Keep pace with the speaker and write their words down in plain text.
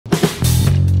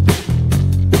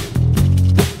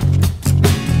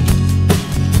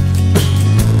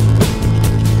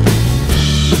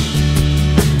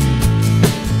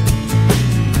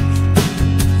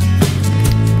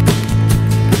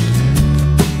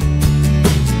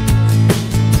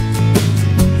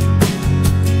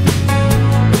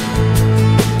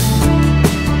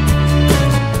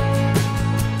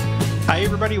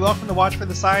welcome to Watch for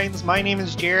the Signs. My name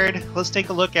is Jared. Let's take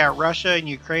a look at Russia and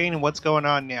Ukraine and what's going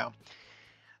on now.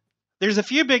 There's a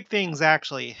few big things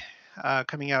actually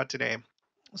coming out today.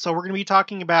 So we're going to be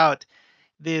talking about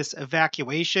this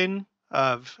evacuation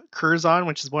of Kherson,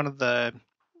 which is one of the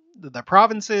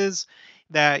provinces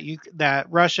that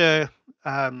Russia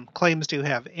claims to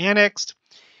have annexed.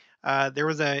 There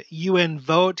was a UN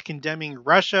vote condemning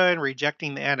Russia and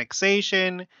rejecting the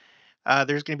annexation.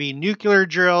 There's going to be nuclear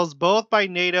drills, both by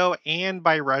NATO and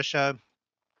by Russia.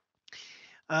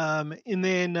 And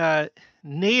then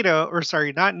NATO, or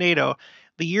sorry, not NATO,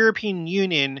 the European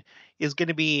Union is going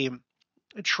to be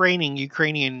training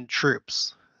Ukrainian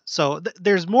troops. So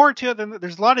there's more to it.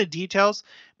 There's a lot of details,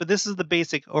 but this is the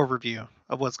basic overview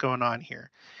of what's going on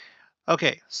here.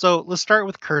 Okay, so let's start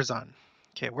with Kherson.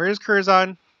 Okay, where is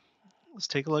Kherson? Let's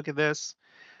take a look at this.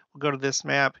 We'll go to this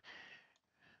map.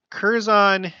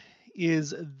 Kherson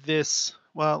is this.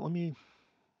 Well, let me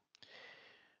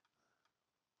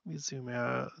zoom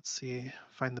out. Let's see,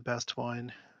 find the best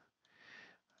one.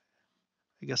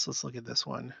 I guess let's look at this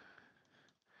one.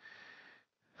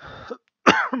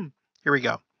 Here we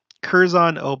go.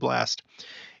 Kherson Oblast.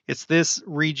 It's this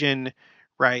region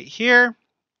right here.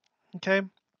 Okay.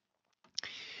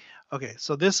 Okay,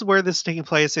 so this is where this is taking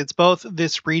place. It's both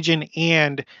this region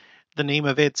and the name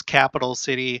of its capital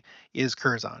city is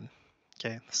Kherson.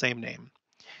 Okay, same name.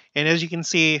 And as you can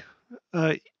see,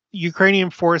 Ukrainian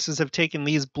forces have taken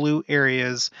these blue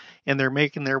areas and they're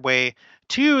making their way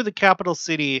to the capital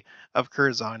city of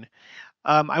Kherson.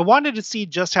 I wanted to see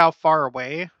just how far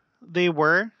away they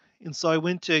were, and so I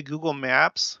went to Google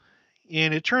Maps,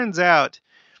 and it turns out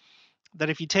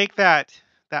that if you take that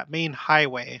main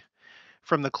highway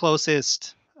from the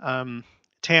closest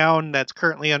town that's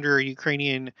currently under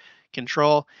Ukrainian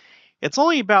control, it's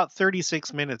only about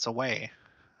 36 minutes away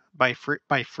by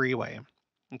freeway,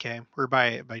 okay, or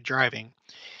by driving.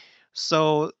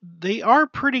 So they are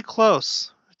pretty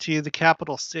close to the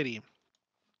capital city.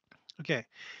 Okay,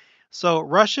 so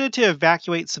Russia to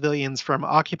evacuate civilians from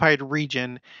occupied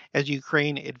region as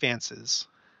Ukraine advances.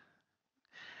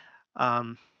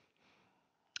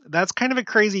 That's kind of a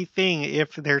crazy thing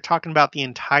if they're talking about the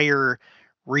entire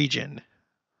region,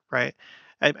 right?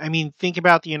 I mean, think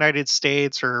about the United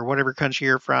States or whatever country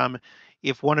you're from.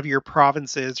 If one of your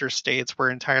provinces or states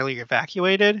were entirely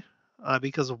evacuated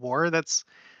because of war, that's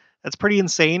pretty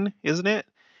insane, isn't it?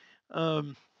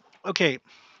 Okay,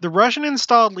 the Russian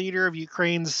installed leader of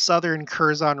Ukraine's southern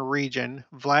Kherson region,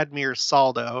 Vladimir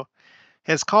Saldo,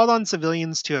 has called on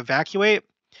civilians to evacuate,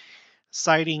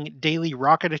 citing daily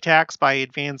rocket attacks by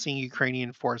advancing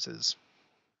Ukrainian forces.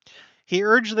 He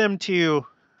urged them to,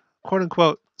 quote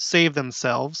unquote, save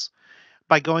themselves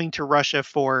by going to Russia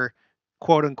for,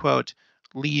 quote unquote,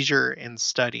 leisure and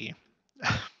study.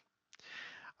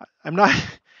 I'm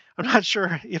not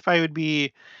sure if it'd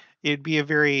be a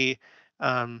very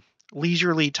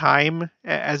leisurely time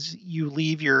as you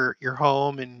leave your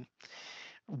home and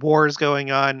wars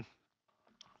going on,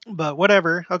 but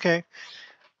whatever. Okay.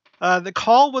 The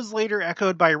call was later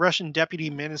echoed by Russian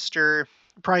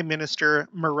Prime Minister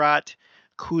Marat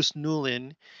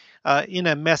Kusnulin in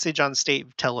a message on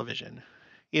state television.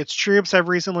 Its troops have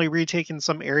recently retaken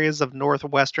some areas of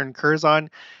northwestern Kherson,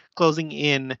 closing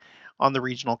in on the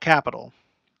regional capital.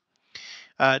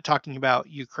 Talking about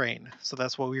Ukraine. So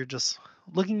that's what we were just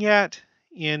looking at.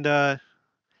 And that's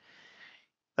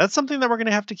something that we're going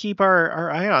to have to keep our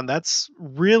eye on. That's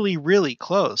really, really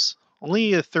close.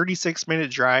 Only a 36-minute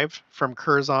drive from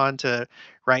Kherson to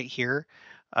right here,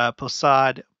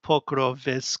 Posad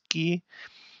Pokrovsky.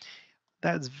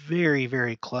 That's very,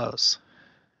 very close.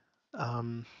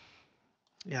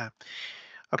 Yeah.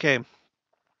 Okay.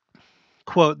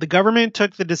 Quote, the government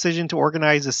took the decision to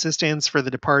organize assistance for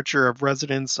the departure of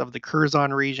residents of the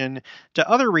Kherson region to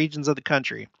other regions of the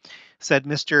country, said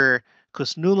Mr.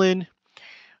 Kusnulin,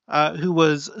 who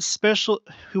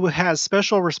has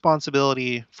special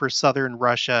responsibility for southern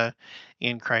Russia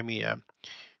and Crimea.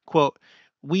 Quote,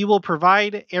 we will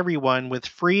provide everyone with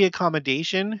free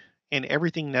accommodation and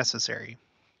everything necessary.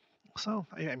 So,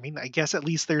 I mean, I guess at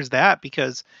least there's that,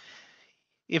 because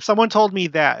if someone told me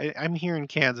that, I'm here in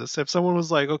Kansas, if someone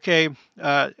was like, okay,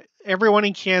 everyone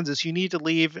in Kansas, you need to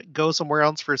leave, go somewhere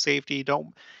else for safety,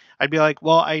 I'd be like,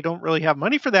 well, I don't really have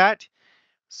money for that.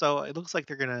 So it looks like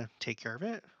they're going to take care of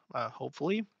it,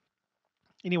 hopefully.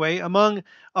 Anyway, among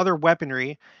other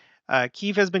weaponry,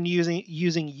 Kyiv has been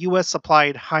using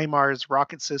U.S.-supplied HIMARS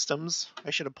rocket systems.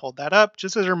 I should have pulled that up,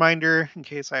 just as a reminder, in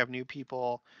case I have new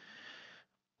people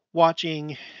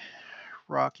watching.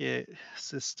 Rocket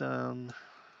system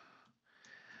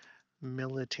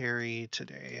military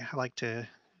today. I like to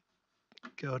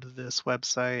go to this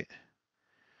website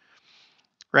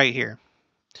right here.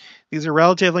 These are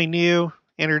relatively new,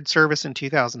 entered service in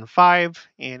 2005,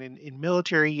 and in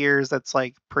military years, that's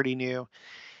like pretty new.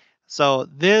 So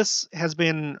this has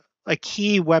been a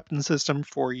key weapon system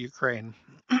for Ukraine.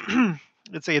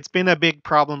 It's been a big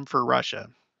problem for Russia.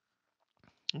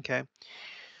 Okay.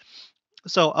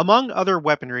 So among other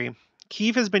weaponry,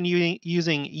 Kyiv has been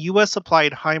using US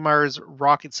supplied HIMARS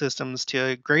rocket systems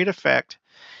to great effect,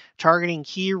 targeting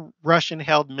key Russian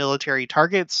held military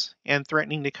targets and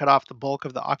threatening to cut off the bulk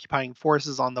of the occupying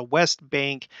forces on the west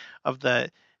bank of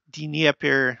the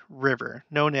Dnieper River,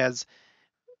 known as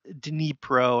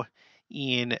Dnipro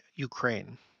in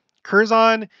Ukraine.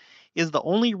 Kherson is the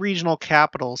only regional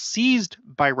capital seized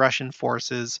by Russian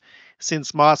forces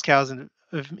since Moscow's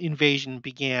invasion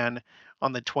began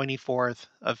on the 24th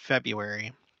of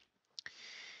February.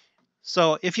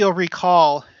 So, if you'll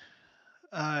recall,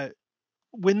 uh,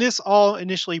 when this all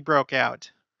initially broke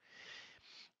out,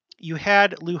 you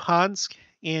had Luhansk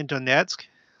and Donetsk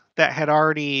that had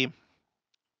already,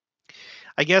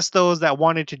 I guess, those that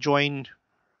wanted to join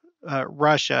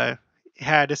Russia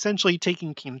had essentially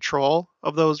taken control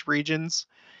of those regions,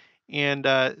 and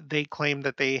they claimed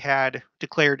that they had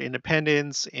declared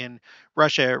independence, and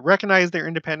Russia recognized their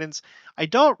independence. I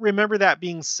don't remember that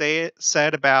being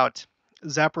said about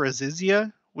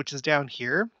Zaporizhzhia, which is down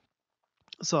here.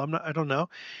 So I don't know,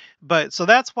 but so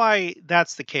that's why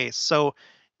that's the case. So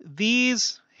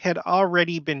these had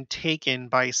already been taken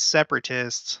by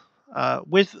separatists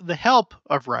with the help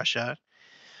of Russia.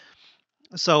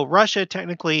 So Russia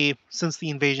technically, since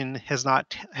the invasion, has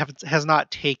not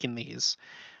taken these.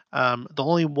 The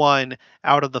only one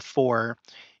out of the four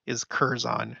is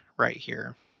Kherson right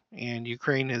here, and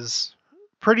Ukraine is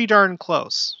pretty darn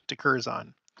close to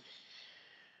Kherson.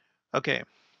 Okay.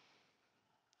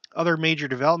 Other major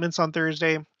developments on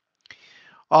Thursday.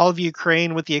 All of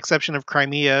Ukraine, with the exception of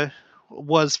Crimea,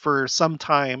 was for some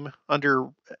time under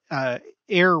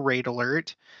air raid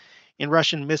alert, and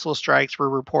Russian missile strikes were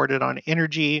reported on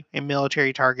energy and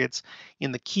military targets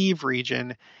in the Kyiv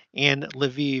region and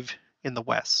Lviv in the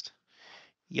west.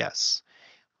 Yes.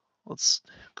 Let's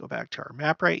go back to our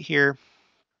map right here.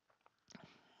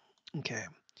 Okay.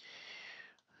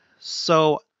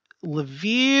 So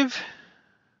Lviv.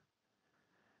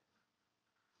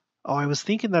 Oh, I was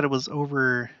thinking that it was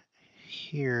over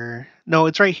here. No,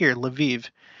 it's right here, Lviv.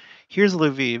 Here's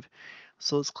Lviv.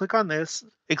 So let's click on this.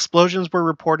 Explosions were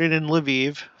reported in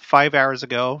Lviv 5 hours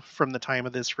ago from the time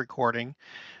of this recording.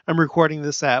 I'm recording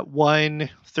this at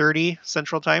 1:30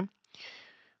 Central Time.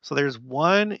 So there's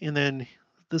one, and then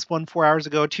this one 4 hours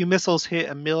ago. 2 missiles hit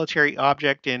a military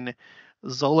object in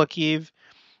Zolokiv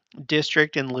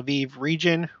district in Lviv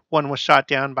region. One was shot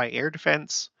down by air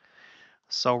defense.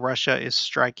 So Russia is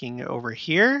striking over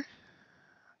here.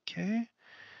 Okay.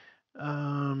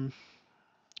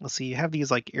 Let's see. You have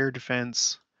these like air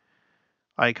defense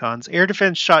icons. Air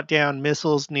defense shot down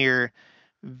missiles near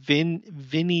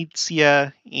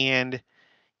Vinnytsia and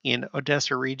in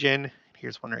Odessa region.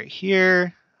 Here's one right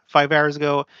here. 5 hours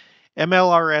ago,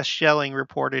 MLRS shelling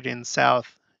reported in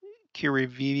South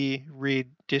Kryvyi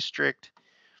district.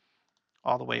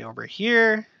 All the way over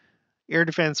here. Air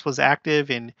defense was active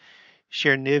in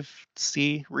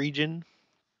Chernivtsi region.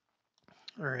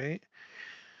 All right.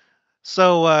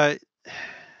 So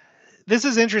this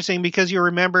is interesting because you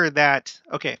remember that.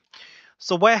 Okay.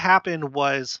 So what happened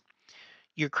was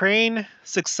Ukraine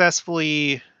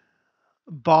successfully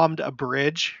bombed a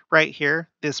bridge right here,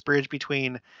 this bridge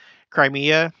between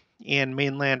Crimea and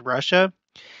mainland Russia.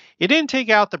 It didn't take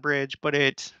out the bridge, but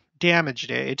it damaged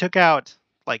it. It took out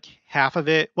like half of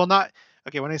it. Well, not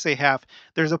okay. When I say half,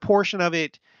 there's a portion of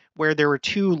it where there were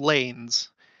 2 lanes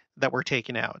that were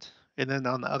taken out. And then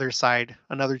on the other side,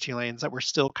 another 2 lanes that were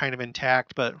still kind of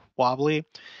intact but wobbly.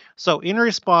 So in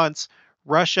response,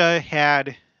 Russia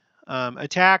had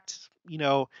attacked,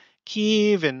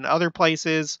 Kyiv and other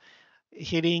places,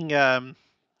 hitting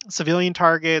civilian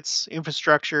targets,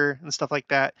 infrastructure, and stuff like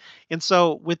that. And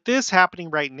so with this happening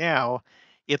right now,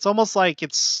 it's almost like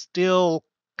it's still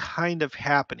kind of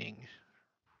happening,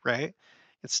 right?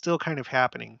 It's still kind of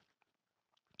happening.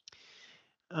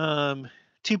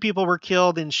 2 people were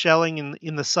killed in shelling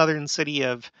in the southern city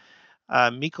of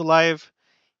Mykolaiv,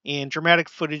 and dramatic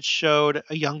footage showed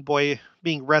a young boy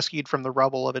being rescued from the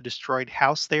rubble of a destroyed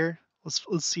house there.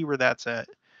 Let's see where that's at.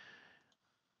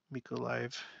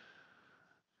 Mykolaiv.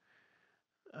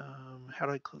 How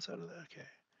do I close out of that? Okay.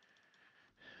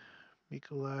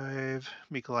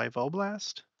 Mykolaiv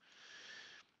Oblast.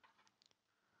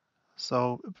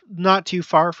 So not too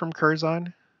far from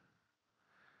Kherson.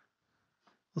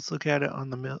 Let's look at it on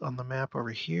the map over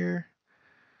here.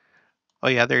 Oh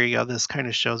yeah, there you go. This kind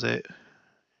of shows it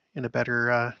in a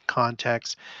better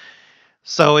context.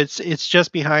 So it's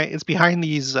just behind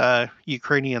these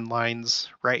Ukrainian lines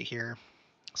right here.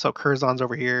 So Kherson's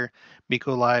over here,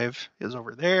 Mykolaiv is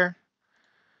over there.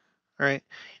 All right.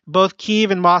 Both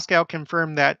Kyiv and Moscow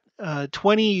confirmed that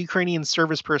 20 Ukrainian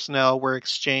service personnel were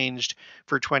exchanged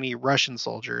for 20 Russian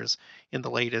soldiers in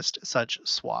the latest such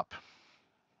swap.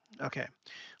 Okay,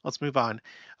 let's move on.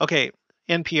 Okay,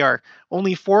 NPR.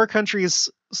 Only 4 countries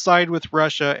side with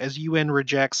Russia as UN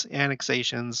rejects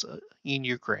annexations in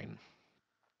Ukraine.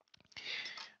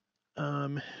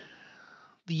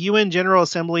 The UN General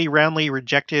Assembly roundly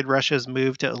rejected Russia's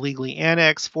move to illegally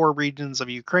annex 4 regions of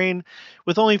Ukraine,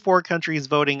 with only 4 countries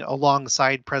voting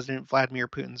alongside President Vladimir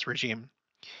Putin's regime.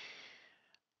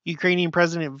 Ukrainian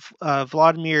President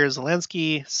Vladimir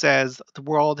Zelenskyy says the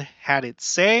world had its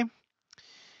say.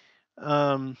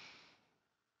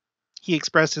 He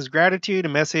expressed his gratitude, a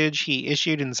message he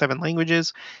issued in 7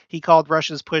 languages. He called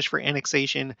Russia's push for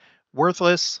annexation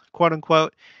worthless, quote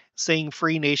unquote, saying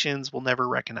free nations will never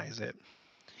recognize it.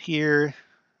 Here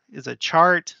is a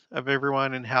chart of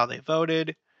everyone and how they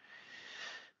voted.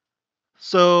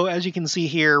 So as you can see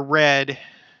here, red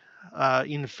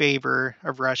in favor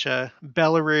of Russia,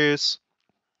 Belarus,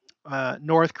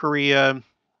 North Korea,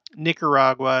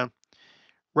 Nicaragua,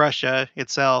 Russia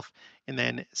itself, and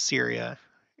then Syria.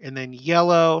 And then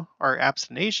yellow are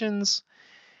abstentions.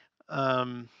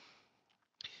 Let's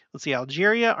see,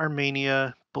 Algeria,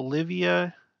 Armenia,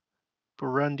 Bolivia,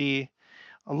 Burundi.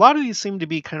 A lot of these seem to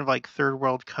be kind of like third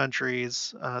world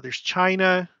countries. There's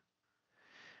China,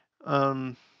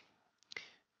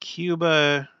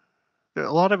 Cuba, a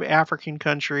lot of African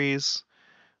countries,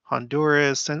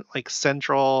 Honduras, like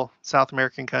Central, South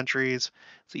American countries.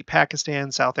 See,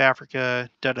 Pakistan, South Africa,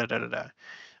 da-da-da-da-da.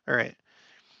 All right.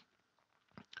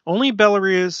 Only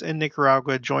Belarus and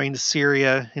Nicaragua joined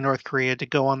Syria and North Korea to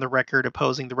go on the record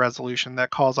opposing the resolution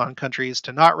that calls on countries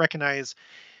to not recognize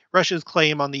Russia's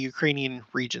claim on the Ukrainian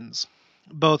regions.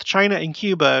 Both China and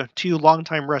Cuba, 2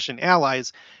 longtime Russian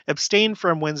allies, abstained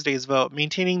from Wednesday's vote,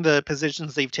 maintaining the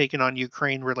positions they've taken on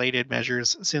Ukraine-related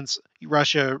measures since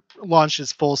Russia launched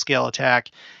its full-scale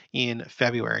attack in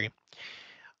February.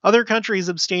 Other countries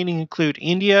abstaining include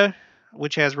India,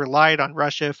 which has relied on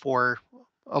Russia for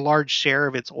a large share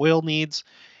of its oil needs,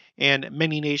 and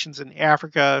many nations in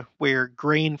Africa where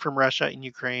grain from Russia and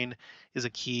Ukraine is a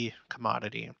key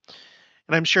commodity.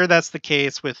 And I'm sure that's the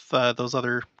case with those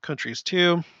other countries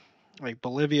too, like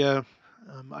Bolivia.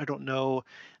 I don't know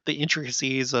the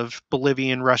intricacies of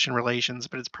Bolivian-Russian relations,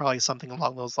 but it's probably something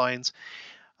along those lines.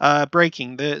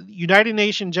 Breaking. The United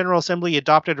Nations General Assembly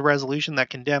adopted a resolution that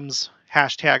condemns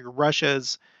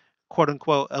Russia's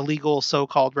quote-unquote illegal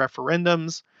so-called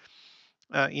referendums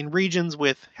in regions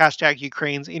with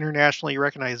Ukraine's internationally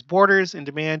recognized borders and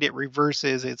demand it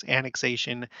reverses its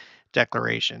annexation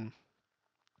declaration.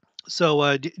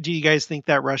 So do you guys think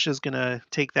that Russia's going to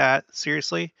take that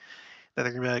seriously? That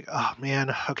they're going to be like, oh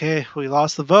man, okay, we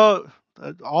lost the vote.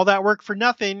 All that work for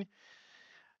nothing.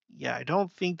 Yeah, I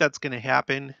don't think that's going to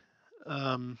happen.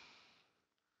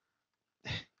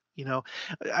 You know,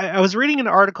 I was reading an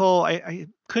article. I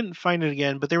couldn't find it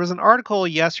again, but there was an article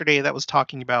yesterday that was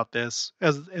talking about this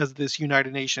as this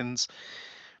United Nations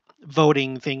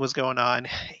voting thing was going on.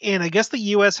 And I guess the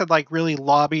US had like really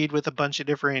lobbied with a bunch of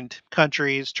different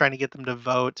countries trying to get them to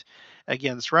vote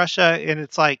against Russia. And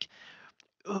it's like,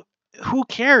 who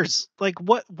cares? Like,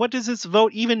 what does this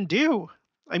vote even do?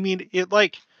 I mean, it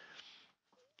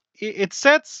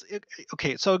sets it,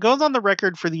 okay, so it goes on the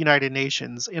record for the United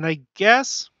Nations, and I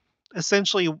guess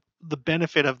essentially the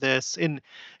benefit of this, and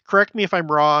correct me if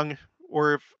I'm wrong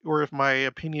or if my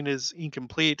opinion is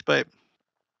incomplete, but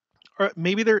or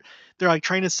maybe they're like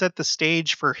trying to set the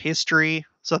stage for history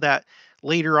so that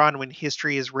later on when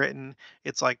history is written,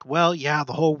 it's like, well, yeah,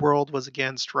 the whole world was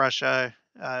against Russia,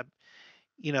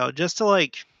 just to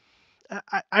like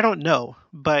I don't know,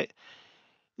 but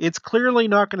it's clearly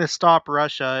not going to stop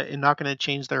Russia and not going to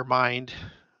change their mind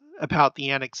about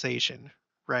the annexation,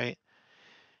 right?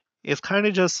 It's kind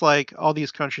of just like all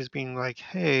these countries being like,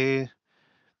 hey,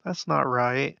 that's not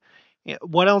right. Yeah,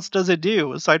 what else does it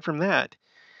do aside from that?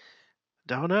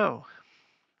 Don't know.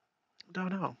 Don't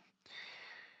know.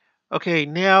 Okay,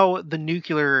 now the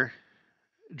nuclear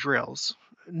drills.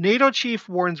 NATO chief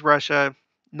warns Russia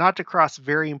not to cross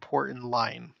very important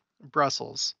line.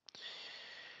 Brussels.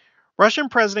 Russian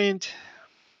President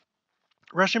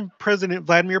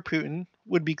Vladimir Putin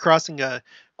would be crossing a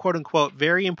quote unquote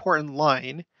very important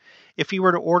line if he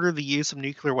were to order the use of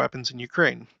nuclear weapons in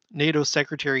Ukraine. NATO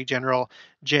Secretary General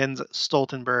Jens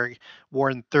Stoltenberg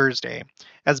warned Thursday,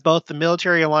 as both the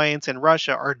military alliance and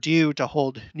Russia are due to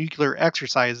hold nuclear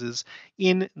exercises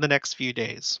in the next few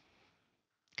days.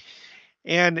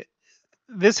 And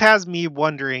this has me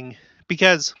wondering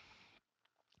because,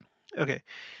 okay,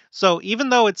 so even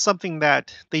though it's something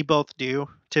that they both do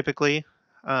typically,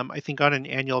 I think on an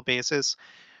annual basis,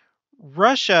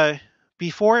 Russia,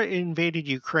 before it invaded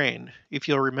Ukraine, if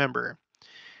you'll remember,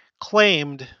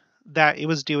 claimed that it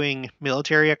was doing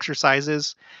military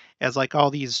exercises as like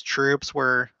all these troops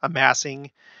were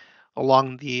amassing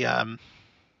along the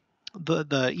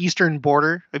eastern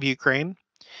border of Ukraine.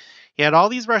 You had all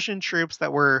these Russian troops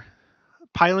that were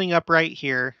piling up right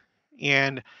here,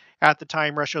 and at the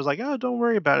time Russia was like, "Oh, don't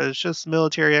worry about it. It's just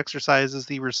military exercises.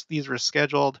 These were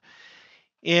scheduled."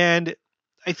 And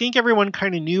I think everyone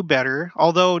kind of knew better,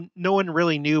 although no one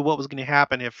really knew what was going to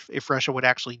happen if Russia would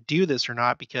actually do this or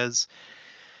not, because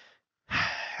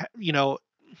you know,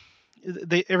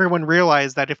 everyone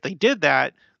realized that if they did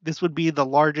that, this would be the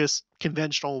largest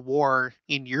conventional war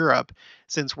in Europe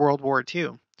since World War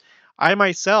II. I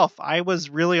was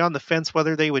really on the fence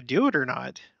whether they would do it or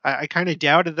not. I kind of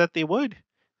doubted that they would.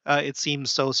 It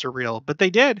seems so surreal, but they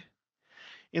did.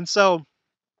 And so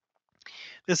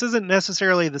this isn't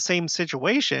necessarily the same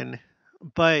situation,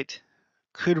 but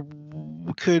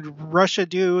could Russia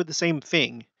do the same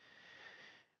thing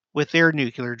with their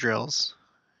nuclear drills?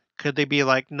 Could they be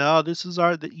like, no, this is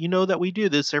you know that we do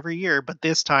this every year, but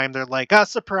this time they're like,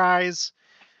 surprise.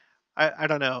 I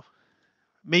don't know.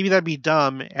 Maybe that'd be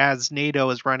dumb as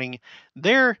NATO is running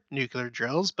their nuclear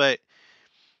drills, but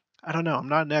I don't know. I'm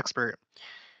not an expert.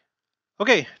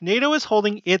 Okay, NATO is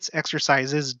holding its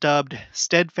exercises dubbed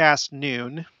Steadfast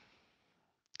Noon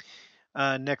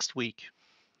next week.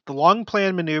 The long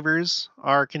planned maneuvers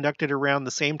are conducted around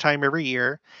the same time every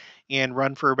year and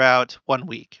run for about 1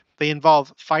 week. They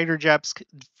involve fighter jets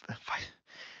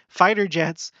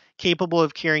capable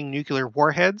of carrying nuclear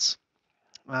warheads,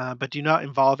 but do not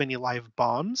involve any live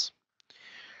bombs.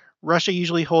 Russia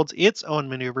usually holds its own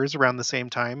maneuvers around the same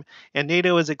time, and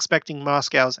NATO is expecting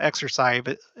Moscow's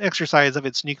exercise of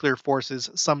its nuclear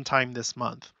forces sometime this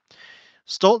month.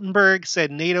 Stoltenberg said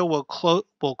NATO will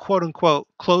quote-unquote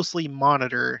closely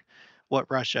monitor what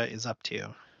Russia is up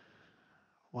to.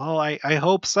 Well, I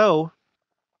hope so.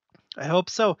 I hope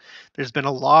so. There's been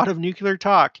a lot of nuclear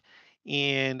talk,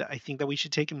 and I think that we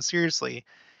should take them seriously.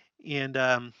 And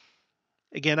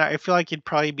again, I feel like it'd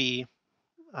probably be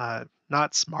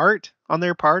not smart on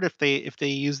their part if they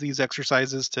use these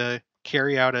exercises to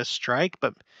carry out a strike,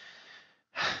 but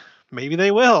maybe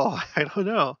they will. I don't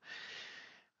know.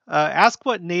 Asked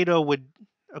what NATO would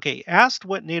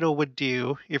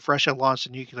do if Russia launched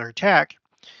a nuclear attack,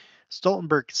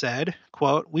 Stoltenberg said,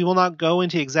 quote, "We will not go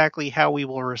into exactly how we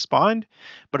will respond,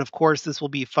 but of course this will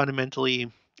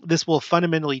fundamentally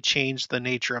change the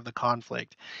nature of the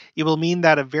conflict. It will mean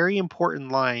that a very important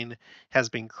line has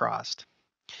been crossed."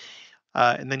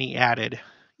 And then he added,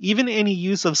 "Even any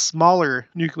use of a smaller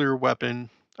nuclear weapon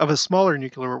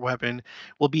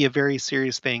will be a very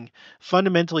serious thing,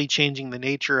 fundamentally changing the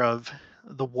nature of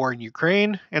the war in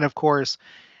Ukraine, and of course,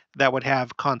 that would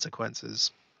have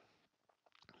consequences."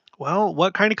 Well,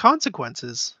 what kind of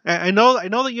consequences? I know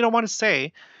that you don't want to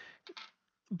say,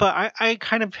 but I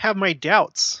kind of have my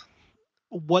doubts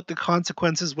what the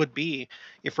consequences would be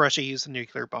if Russia used a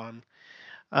nuclear bomb.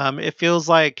 It feels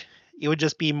like it would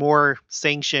just be more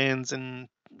sanctions and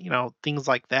things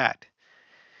like that.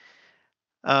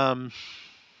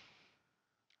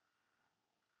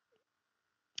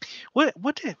 What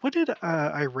did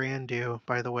Iran do,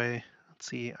 by the way? Let's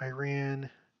see,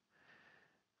 Iran.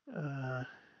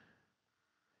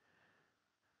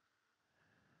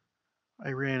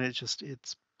 Iran,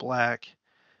 it's black.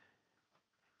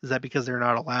 Is that because they're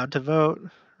not allowed to vote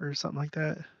or something like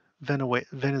that?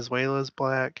 Venezuela is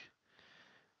black.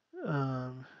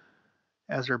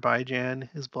 Azerbaijan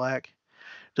is black.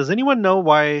 Does anyone know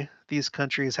why these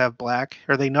countries have black?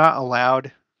 Are they not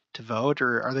allowed to vote,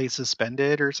 or are they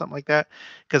suspended or something like that?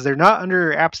 Because they're not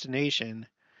under abstination.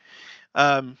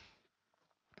 In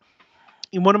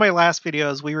one of my last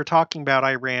videos, we were talking about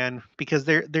Iran because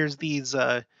there's these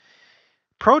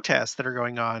protests that are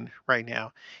going on right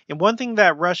now. And one thing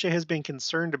that Russia has been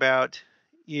concerned about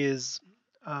is,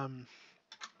 let's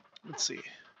see.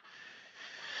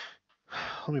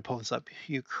 Let me pull this up.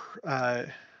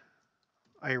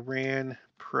 Iran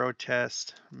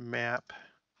protest map.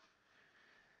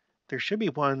 There should be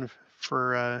one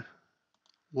for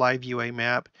live UA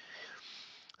map.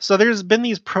 So there's been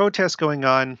these protests going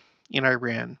on in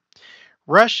Iran.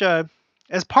 Russia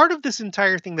as part of this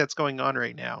entire thing that's going on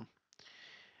right now,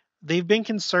 they've been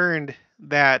concerned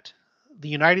that the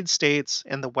United States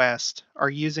and the West are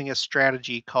using a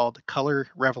strategy called color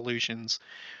revolutions,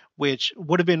 which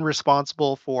would have been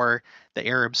responsible for the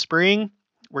Arab Spring,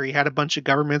 where you had a bunch of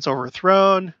governments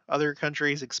overthrown. Other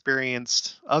countries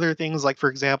experienced other things, like, for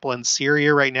example, in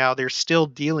Syria right now, they're still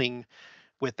dealing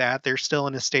with that. They're still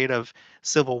in a state of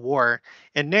civil war.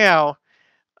 And now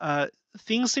uh,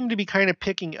 things seem to be kind of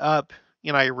picking up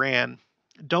in Iran.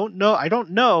 I don't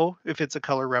know if it's a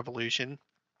color revolution,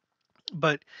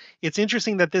 but it's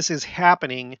interesting that this is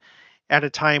happening at a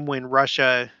time when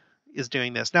Russia is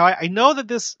doing this. Now, I know that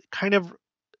this kind of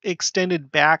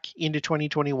extended back into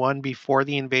 2021 before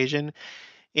the invasion,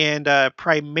 and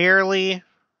primarily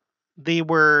they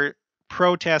were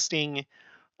protesting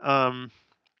um,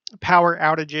 power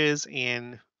outages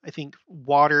and I think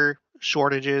water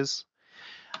shortages.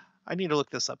 I need to look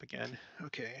this up again.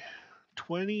 Okay.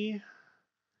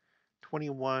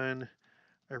 2021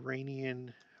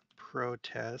 Iranian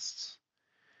protests.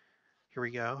 Here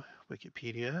we go.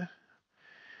 Wikipedia.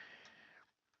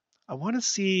 I want to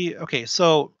see. Okay,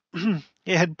 so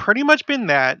it had pretty much been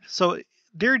that. So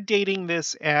they're dating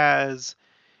this as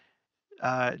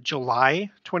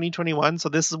July 2021. So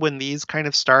this is when these kind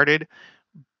of started.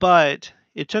 But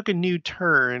it took a new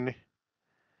turn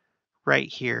right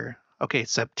here. Okay,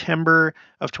 September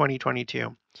of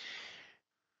 2022.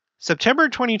 September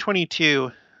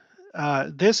 2022,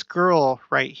 this girl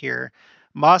right here,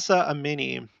 Masa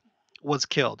Amini, was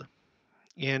killed.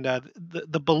 And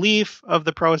the belief of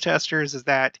the protesters is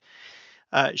that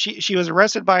she was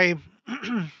arrested by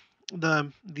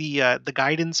the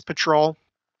guidance patrol,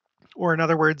 or in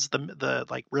other words, the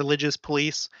like religious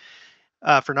police,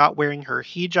 for not wearing her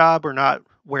hijab or not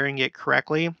wearing it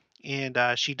correctly, and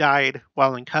she died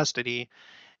while in custody.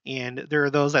 And there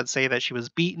are those that say that she was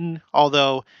beaten,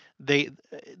 although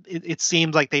it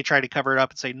seems like they try to cover it up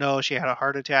and say no, she had a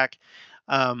heart attack.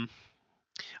 Um,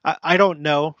 I don't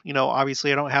know,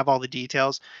 obviously I don't have all the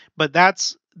details, but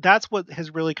that's what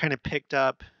has really kind of picked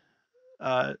up,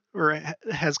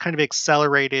 has kind of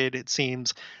accelerated, it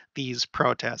seems, these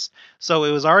protests. So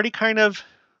it was already kind of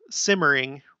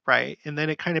simmering, right? And then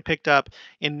it kind of picked up,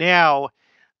 and now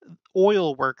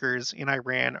oil workers in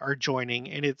Iran are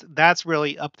joining, and that's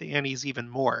really up the antes even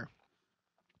more.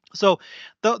 So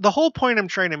the whole point I'm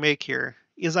trying to make here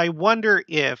is I wonder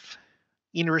if,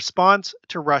 in response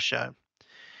to Russia,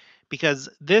 because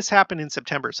this happened in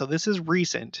September, so this is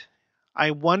recent,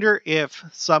 I wonder if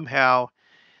somehow,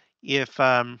 if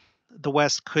the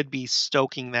West could be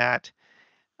stoking that,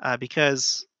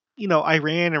 because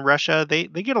Iran and Russia, they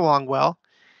get along well.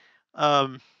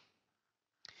 Um,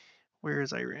 where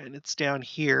is Iran? It's down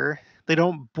here. They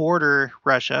don't border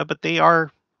Russia, but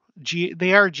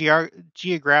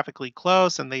geographically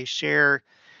close, and they share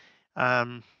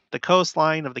the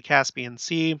coastline of the Caspian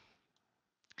Sea.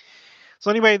 So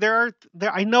anyway,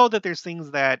 I know that there's things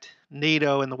that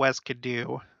NATO and the West could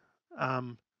do,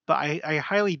 but I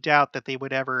highly doubt that they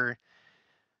would ever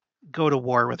go to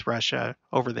war with Russia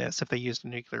over this if they used a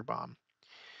nuclear bomb.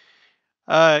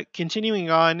 Continuing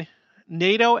on,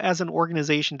 NATO as an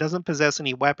organization doesn't possess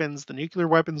any weapons. The nuclear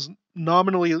weapons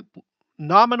nominally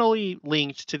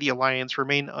linked to the alliance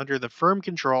remain under the firm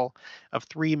control of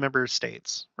three member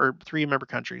states, or three member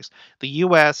countries: the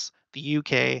US, the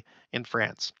UK, and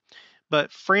France.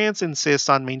 But France insists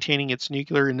on maintaining its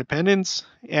nuclear independence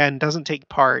and doesn't take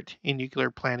part in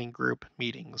nuclear planning group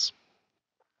meetings.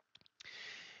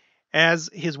 As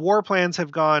his war plans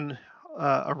have gone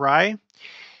awry,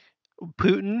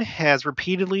 Putin has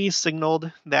repeatedly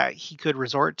signaled that he could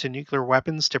resort to nuclear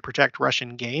weapons to protect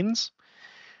Russian gains.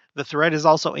 The threat is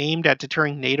also aimed at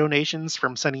deterring NATO nations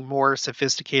from sending more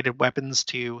sophisticated weapons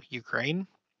to Ukraine.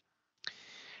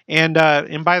 And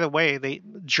by the way,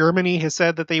 Germany has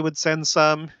said that they would send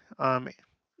some, and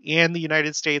the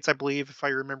United States, I believe, if I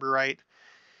remember right.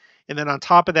 And then on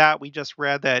top of that, we just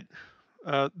read that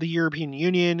the European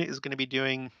Union is going to be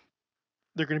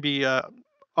they're going to be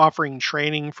offering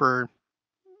training for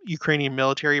Ukrainian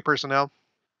military personnel.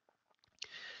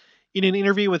 In an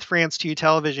interview with France 2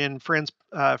 television, French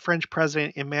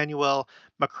President Emmanuel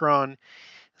Macron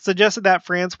suggested that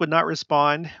France would not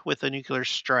respond with a nuclear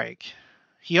strike.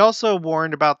 He also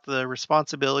warned about the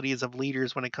responsibilities of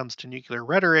leaders when it comes to nuclear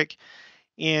rhetoric,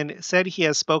 and said he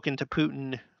has spoken to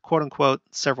Putin, quote unquote,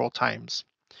 several times.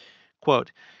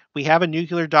 Quote, "We have a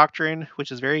nuclear doctrine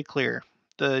which is very clear.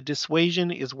 The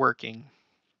dissuasion is working."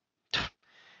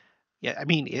 Yeah, I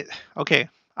mean, okay.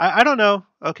 I don't know.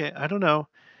 Okay, I don't know.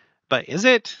 But is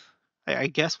it? I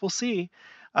guess we'll see.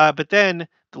 But then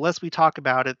the less we talk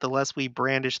about it, the less we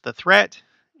brandish the threat.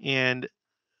 And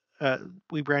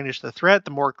we brandish the threat,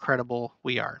 the more credible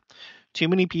we are. Too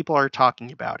many people are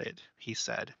talking about it, he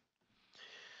said.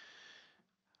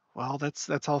 Well,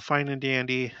 that's all fine and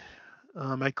dandy.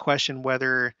 I question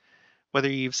whether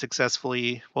you've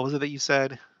successfully, what was it that you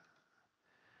said?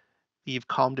 You've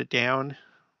calmed it down.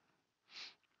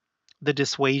 The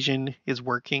dissuasion is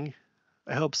working.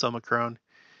 I hope so, Macron.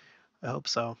 I hope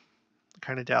so. I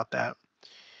kind of doubt that.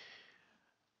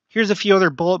 Here's a few other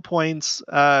bullet points.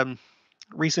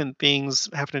 Recent things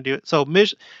having to do it. So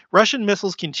Russian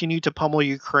missiles continue to pummel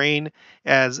Ukraine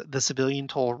as the civilian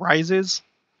toll rises.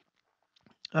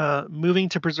 Moving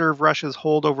to preserve Russia's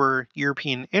hold over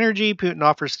European energy, Putin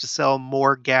offers to sell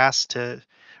more gas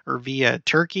via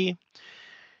Turkey.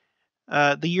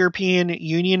 The European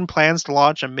Union plans to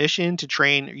launch a mission to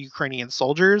train Ukrainian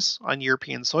soldiers on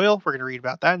European soil. We're going to read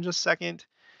about that in just a second.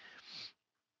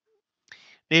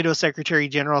 NATO Secretary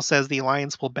General says the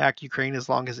alliance will back Ukraine as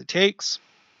long as it takes.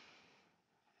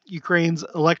 Ukraine's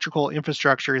electrical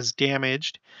infrastructure is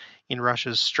damaged in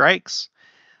Russia's strikes.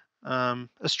 A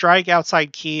strike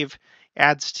outside Kyiv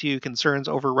adds to concerns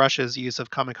over Russia's use of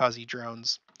kamikaze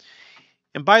drones.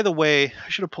 And by the way, I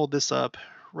should have pulled this up.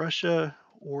 Russia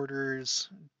orders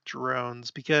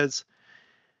drones, because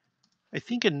I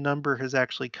think a number has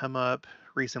actually come up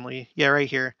recently. Yeah, right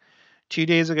here. 2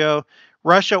 days ago,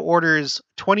 Russia orders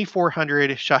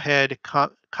 2,400 Shahed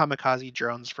kamikaze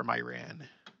drones from Iran.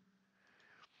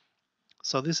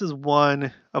 So this is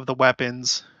one of the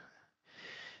weapons.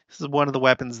 This is one of the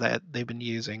weapons that they've been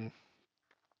using.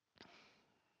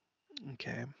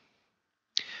 Okay.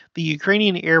 The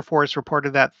Ukrainian Air Force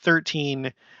reported that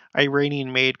 13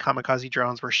 Iranian-made kamikaze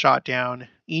drones were shot down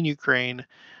in Ukraine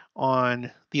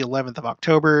on the 11th of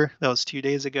October. That was 2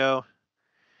 days ago.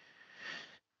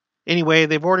 Anyway,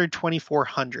 they've ordered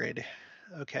 2,400.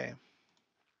 Okay.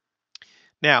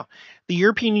 Now, the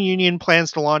European Union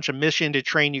plans to launch a mission to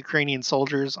train Ukrainian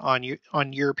soldiers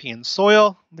on European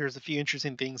soil. There's a few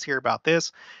interesting things here about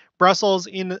this. Brussels,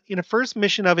 in a first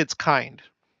mission of its kind,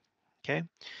 okay?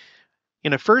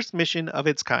 In a first mission of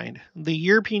its kind, the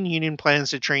European Union plans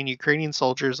to train Ukrainian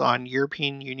soldiers on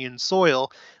European Union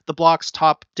soil, the bloc's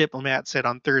top diplomat said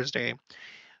on Thursday.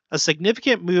 A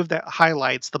significant move that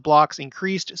highlights the bloc's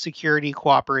increased security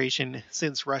cooperation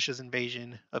since Russia's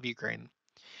invasion of Ukraine.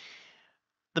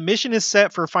 The mission is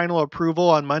set for final approval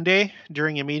on Monday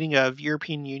during a meeting of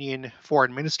European Union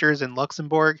foreign ministers in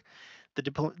Luxembourg.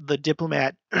 The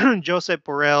diplomat Josep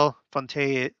Borrell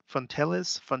Fontelles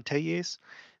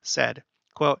said,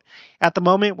 quote, "At the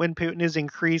moment when Putin is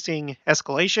increasing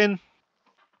escalation,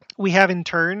 we have in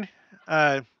turn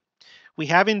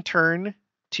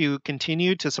to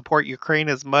continue to support Ukraine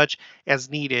as much as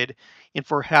needed and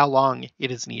for how long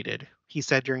it is needed," he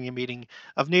said during a meeting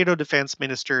of NATO defense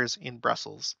ministers in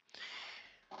Brussels.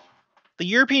 The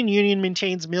European Union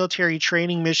maintains military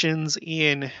training missions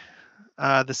in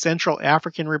the Central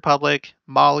African Republic,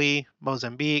 Mali,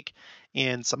 Mozambique,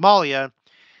 and Somalia,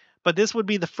 but this would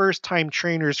be the first time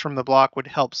trainers from the bloc would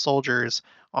help soldiers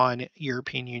on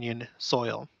European Union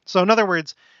soil. So in other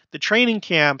words, the training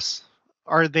camps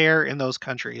are there in those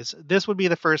countries. This would be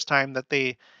the first time that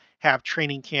they have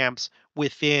training camps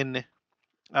within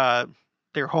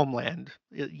their homeland,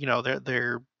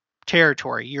 their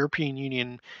territory, European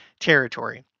Union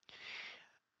territory.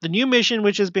 The new mission,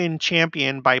 which has been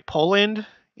championed by Poland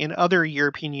and other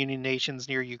European Union nations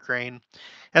near Ukraine,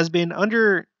 has been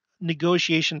under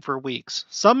negotiation for weeks.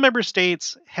 Some member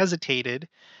states hesitated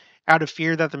out of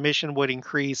fear that the mission would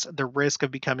increase the risk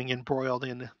of becoming embroiled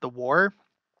in the war,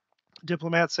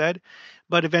 diplomat said,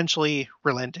 but eventually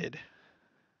relented.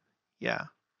 Yeah.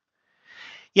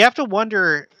 You have to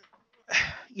wonder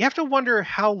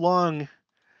how long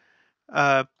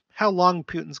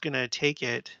Putin's going to take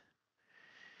it.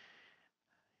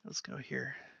 Let's go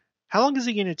here. How long is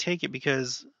he going to take it?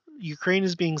 Because Ukraine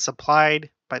is being supplied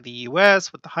by the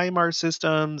U.S. with the HIMARS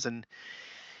systems and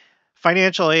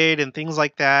financial aid and things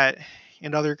like that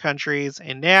in other countries.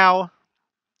 And now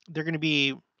they're going to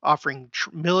be offering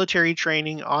military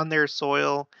training on their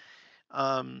soil.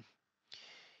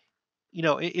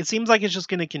 It seems like it's just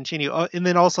going to continue. And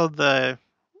then also the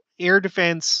air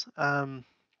defense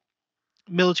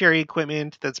military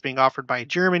equipment that's being offered by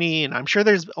Germany. And I'm sure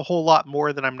there's a whole lot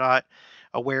more that I'm not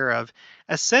aware of.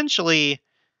 Essentially,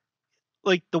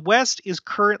 like, the West is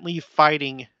currently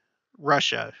fighting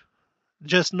Russia,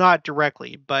 just not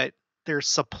directly, but they're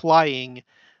supplying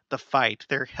the fight.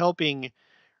 They're helping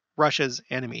Russia's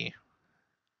enemy.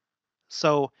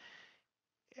 So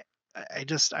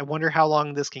I wonder how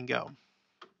long this can go.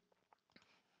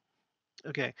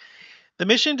 Okay. The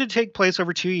mission, to take place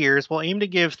over 2 years, will aim to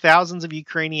give thousands of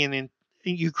Ukrainian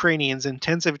Ukrainians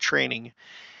intensive training.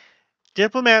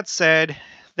 Diplomats said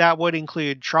that would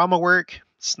include trauma work,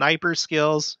 sniper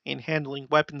skills, and handling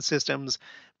weapon systems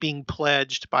being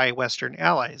pledged by Western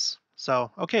allies.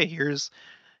 So, okay, here's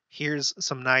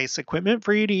some nice equipment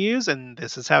for you to use, and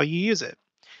this is how you use it.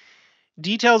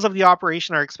 Details of the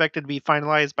operation are expected to be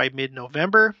finalized by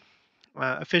mid-November.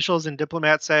 Officials and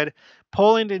diplomats said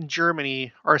Poland and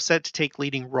Germany are set to take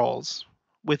leading roles,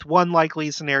 with one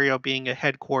likely scenario being a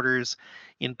headquarters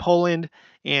in Poland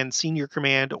and senior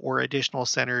command or additional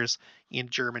centers in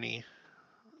Germany.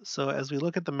 So as we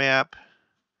look at the map,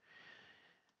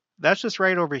 that's just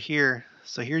right over here.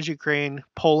 So here's Ukraine,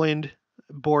 Poland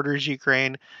borders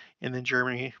Ukraine, and then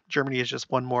Germany. Germany is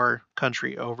just one more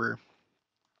country over.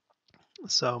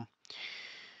 So, all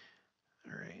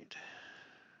right.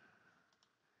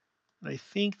 I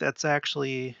think that's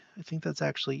actually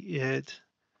it.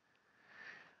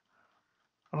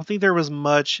 I don't think there was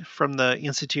much from the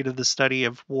Institute of the Study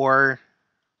of War.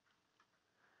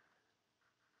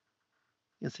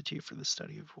 Institute for the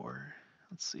Study of War.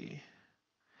 Let's see.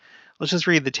 Let's just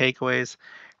read the takeaways.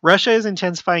 Russia is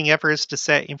intensifying efforts to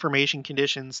set information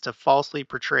conditions to falsely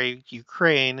portray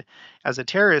Ukraine as a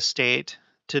terrorist state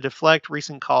to deflect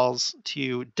recent calls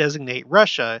to designate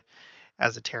Russia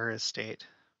as a terrorist state.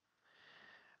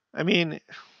 I mean,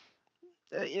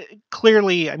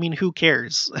 clearly, I mean, who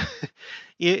cares?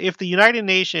 If the United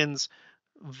Nations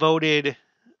voted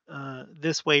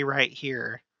this way right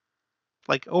here,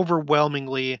 like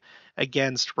overwhelmingly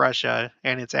against Russia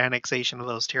and its annexation of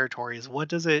those territories, what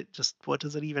does it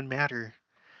even matter?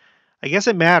 I guess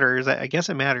it matters. I guess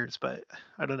it matters, but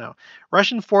I don't know.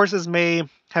 Russian forces may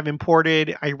have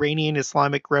imported Iranian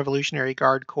Islamic Revolutionary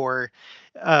Guard Corps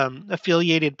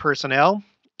affiliated personnel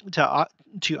to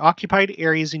occupied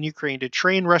areas in Ukraine to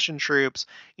train Russian troops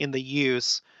in the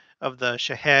use of the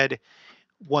Shahed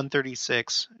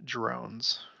 136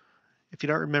 drones. If you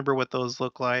don't remember what those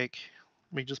look like,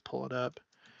 let me just pull it up.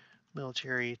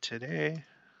 Military Today.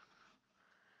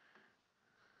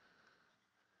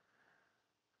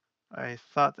 I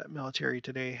thought that Military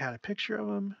Today had a picture of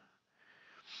them.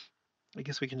 I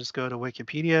guess we can just go to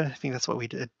Wikipedia. I think that's what we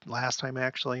did last time,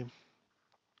 actually.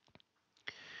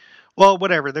 Well,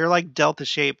 whatever. They're like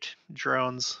delta-shaped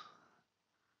drones.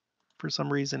 For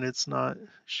some reason, it's not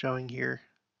showing here.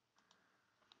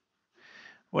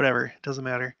 Whatever. Doesn't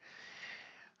matter.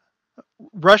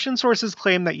 Russian sources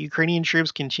claim that Ukrainian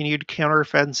troops continued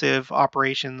counteroffensive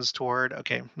operations toward...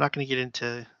 Okay, I'm not going to get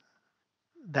into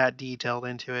that detailed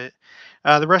into it.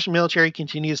 The Russian military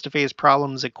continues to face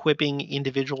problems equipping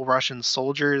individual Russian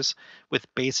soldiers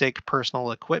with basic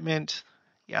personal equipment.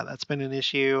 Yeah, that's been an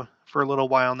issue for a little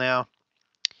while now.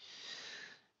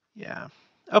 Yeah.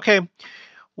 Okay.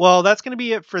 Well, that's going to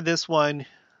be it for this one.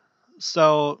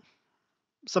 So,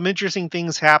 some interesting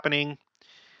things happening.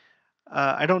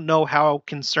 I don't know how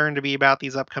concerned to be about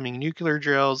these upcoming nuclear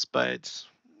drills, but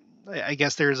I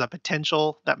guess there's a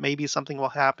potential that maybe something will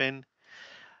happen.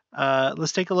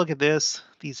 Let's take a look at this.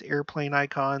 These airplane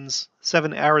icons.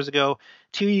 7 hours ago,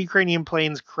 2 Ukrainian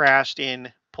planes crashed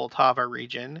in Poltava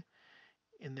region.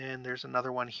 And then there's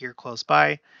another one here close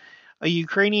by. A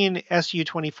Ukrainian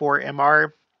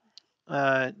Su-24MR,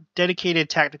 dedicated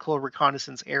tactical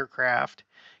reconnaissance aircraft,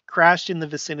 crashed in the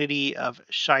vicinity of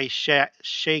Shahed,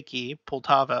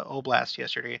 Poltava Oblast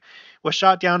yesterday. Was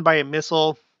shot down by a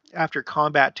missile after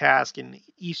combat task in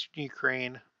eastern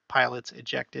Ukraine. Pilots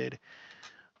ejected.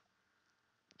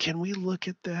 Can we look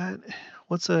at that?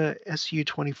 What's a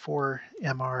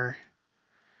Su-24MR?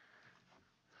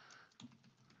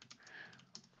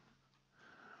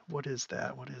 What is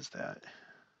that? What is that?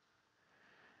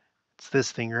 It's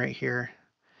this thing right here.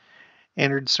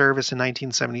 Entered service in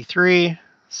 1973,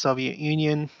 Soviet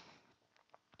Union.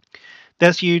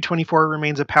 The Su-24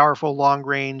 remains a powerful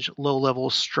long-range, low-level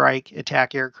strike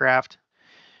attack aircraft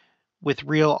with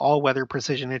real all-weather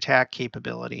precision attack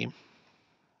capability.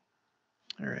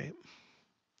 All right.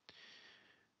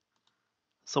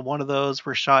 So one of those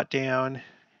were shot down,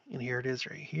 and here it is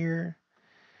right here.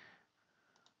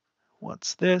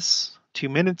 What's this? 2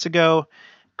 minutes ago.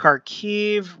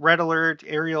 Kharkiv, red alert,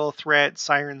 aerial threat,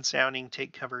 siren sounding,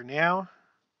 take cover now.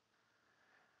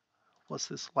 What's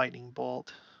this lightning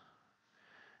bolt?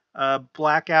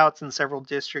 Blackouts in several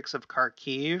districts of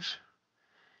Kharkiv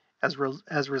as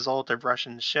a result of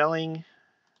Russian shelling.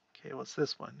 Okay, what's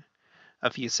this one?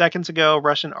 A few seconds ago,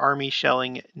 Russian army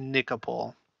shelling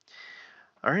Nikopol.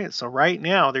 All right, so right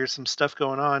now there's some stuff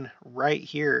going on right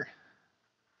here.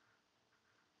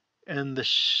 And the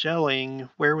shelling,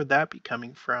 where would that be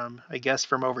coming from? I guess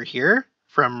from over here?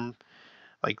 From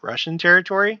like Russian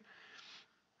territory?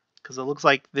 because it looks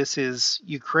like this is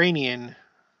Ukrainian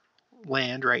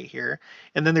land right here.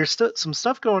 And then there's some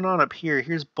stuff going on up here.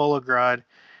 Here's Volgograd.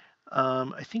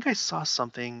 I think I saw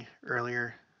something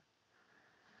earlier.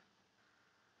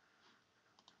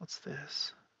 What's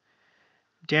this?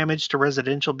 Damage to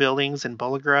residential buildings in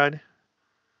Volgograd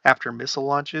after missile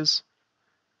launches.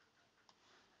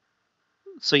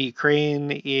 So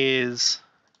Ukraine is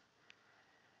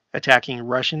attacking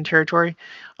Russian territory.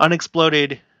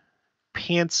 Unexploded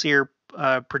Pantsir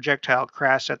projectile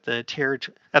crashed at the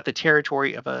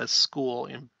territory of a school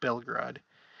in Belgrade.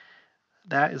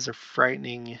 That is a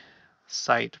frightening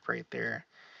sight right there.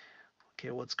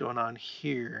 Okay, what's going on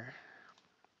here?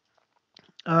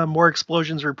 More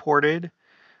explosions reported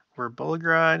over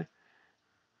Belgrade.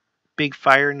 Big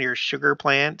fire near sugar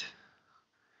plant.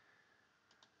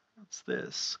 What's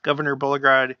this? Governor of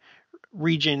Volgograd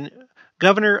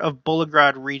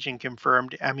region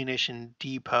confirmed ammunition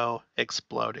depot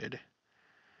exploded.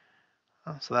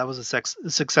 So that was a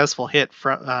successful hit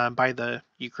by the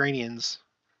Ukrainians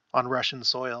on Russian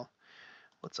soil.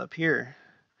 What's up here?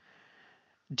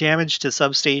 Damage to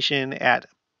substation at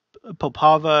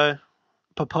Popovo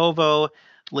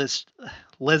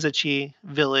Lezychy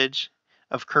village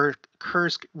of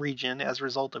Kursk region as a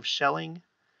result of shelling.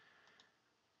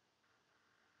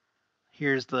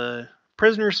 Here's the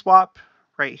prisoner swap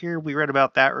right here. We read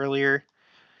about that earlier.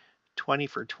 20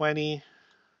 for 20.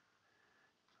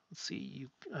 Let's see.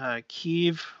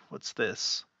 Kyiv. What's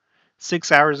this?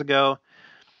 6 hours ago.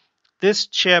 This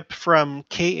chip from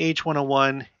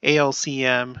KH-101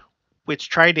 ALCM, which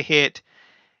tried to hit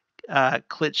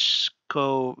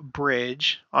Klitschko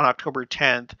Bridge on October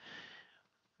 10th,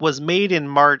 was made in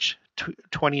March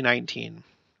 2019,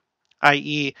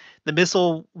 i.e. the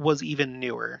missile was even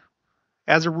newer.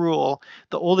 As a rule,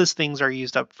 the oldest things are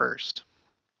used up first.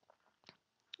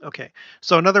 Okay,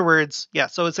 so in other words, yeah,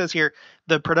 so it says here,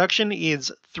 the production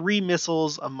is 3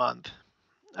 missiles a month.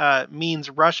 Means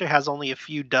Russia has only a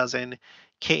few dozen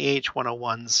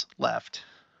KH-101s left.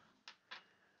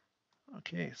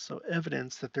 Okay, so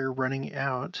evidence that they're running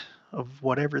out of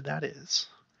whatever that is.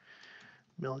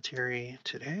 Military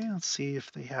today, let's see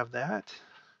if they have that.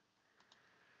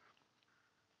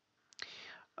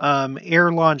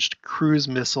 Air-launched cruise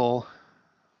missile.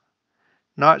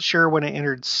 Not sure when it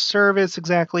entered service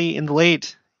exactly. In the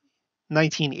late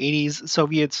 1980s,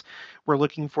 Soviets were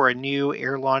looking for a new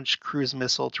air-launched cruise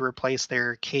missile to replace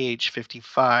their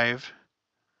KH-55.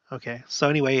 Okay, so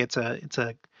anyway,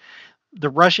 the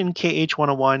Russian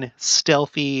KH-101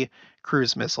 stealthy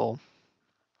cruise missile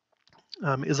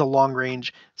is a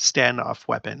long-range standoff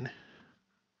weapon.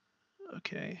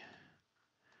 Okay.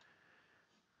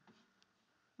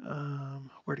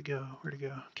 Where to go?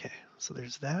 Okay, so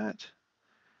there's that.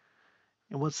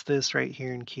 And what's this right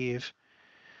here in Kyiv?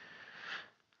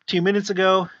 2 minutes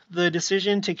ago, the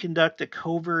decision to conduct a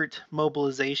covert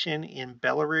mobilization in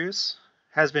Belarus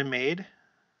has been made.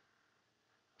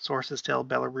 Sources tell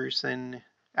Belarusian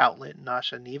outlet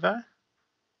Nasha Niva.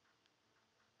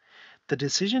 The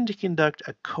decision to conduct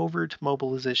a covert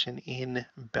mobilization in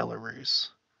Belarus.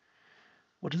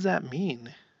 What does that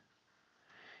mean?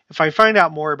 If I find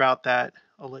out more about that,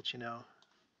 I'll let you know.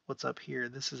 What's up here?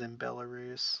 This is in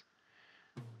Belarus.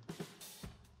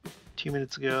 2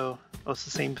 minutes ago. Oh, it's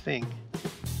the same thing.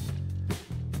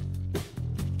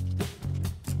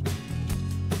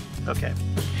 Okay.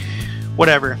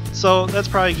 Whatever. So that's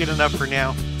probably good enough for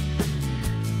now.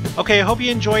 Okay, I hope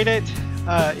you enjoyed it.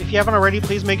 If you haven't already,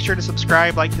 please make sure to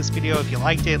subscribe, like this video if you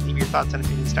liked it, leave your thoughts and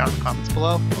opinions down in the comments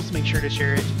below. Also make sure to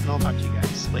share it, and I'll talk to you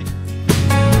guys later.